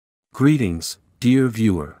Greetings, dear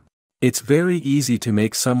viewer. It's very easy to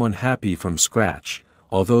make someone happy from scratch,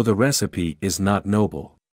 although the recipe is not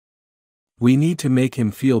noble. We need to make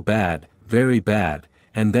him feel bad, very bad,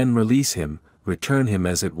 and then release him, return him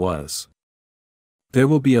as it was. There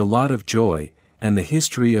will be a lot of joy, and the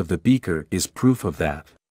history of the beaker is proof of that.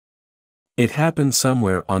 It happened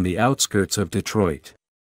somewhere on the outskirts of Detroit.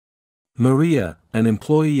 Maria, an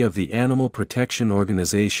employee of the Animal Protection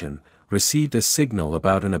Organization, received a signal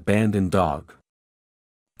about an abandoned dog.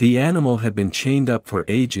 The animal had been chained up for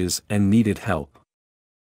ages and needed help.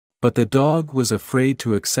 But the dog was afraid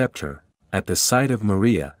to accept her. At the sight of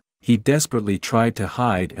Maria, he desperately tried to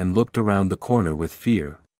hide and looked around the corner with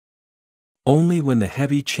fear. Only when the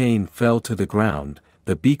heavy chain fell to the ground,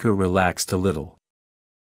 the beaker relaxed a little.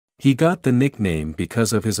 He got the nickname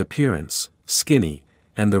because of his appearance, skinny,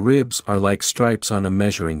 and the ribs are like stripes on a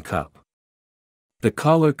measuring cup. The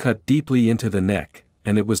collar cut deeply into the neck,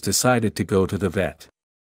 and it was decided to go to the vet.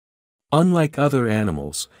 Unlike other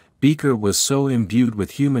animals, Beaker was so imbued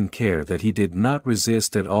with human care that he did not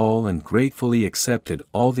resist at all and gratefully accepted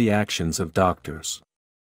all the actions of doctors.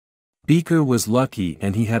 Beaker was lucky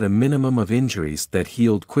and he had a minimum of injuries that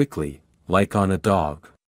healed quickly, like on a dog.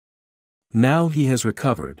 Now he has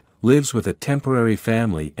recovered, lives with a temporary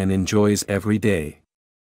family and enjoys every day.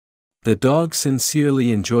 The dog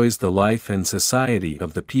sincerely enjoys the life and society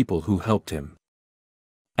of the people who helped him.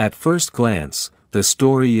 At first glance, the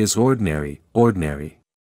story is ordinary.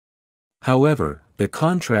 However, the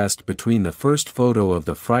contrast between the first photo of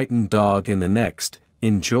the frightened dog and the next,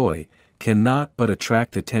 in joy, cannot but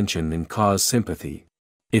attract attention and cause sympathy.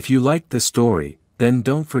 If you liked the story, then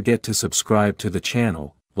don't forget to subscribe to the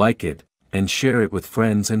channel, like it, and share it with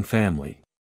friends and family.